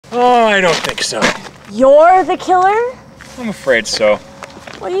Oh, I don't think so. You're the killer? I'm afraid so.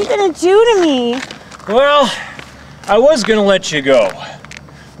 What are you gonna do to me? Well, I was gonna let you go.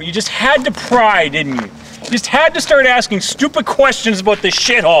 But you just had to pry, didn't you? You just had to start asking stupid questions about this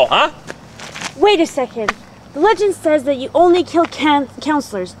shithole, huh? Wait a second. The legend says that you only kill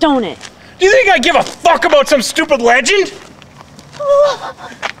counselors, don't it? Do you think I give a fuck about some stupid legend?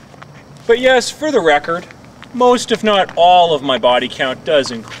 But yes, for the record, most if not all of my body count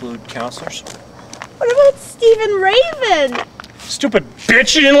does include counselors. What about Stephen Raven? Stupid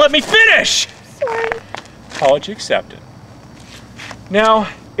bitch, you didn't let me finish! Sorry. Apology accepted. Now,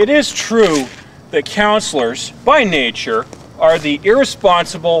 it is true that counselors, by nature, are the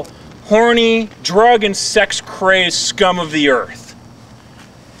irresponsible, horny, drug and sex-crazed scum of the earth.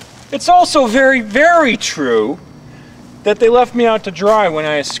 It's also very, very true that they left me out to dry when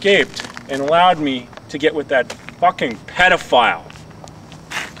I escaped and allowed me to get with that fucking pedophile.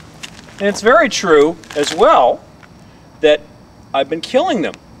 And it's very true as well that I've been killing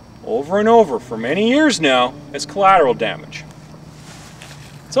them over and over for many years now as collateral damage.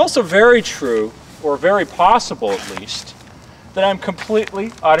 It's also very true, or very possible at least, that I'm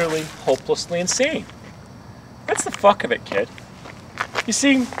completely, utterly, hopelessly insane. That's the fuck of it, kid. You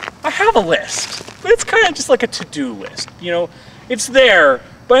see, I have a list, but it's kind of just like a to-do list. You know, it's there,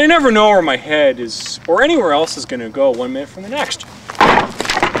 but I never know where my head is, or anywhere else is gonna go 1 minute from the next.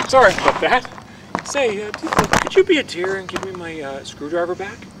 Sorry about that. Say, could you be a dear and give me my screwdriver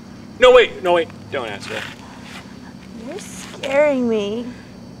back? No, wait, don't answer that. You're scaring me.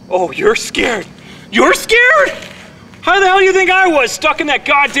 Oh, you're scared? You're scared? How the hell do you think I was stuck in that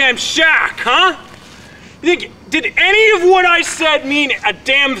goddamn shack, huh? You think, did any of what I said mean a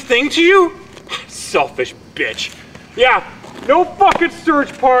damn thing to you? Selfish bitch. Yeah, no fucking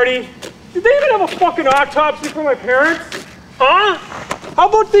search party. Did they even have a fucking autopsy for my parents? Huh? How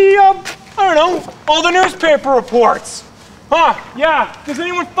about the, I don't know, all the newspaper reports? Huh, yeah, does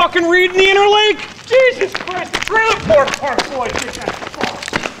anyone fucking read in the Interlake? Jesus Christ, the trailer park parcel like this.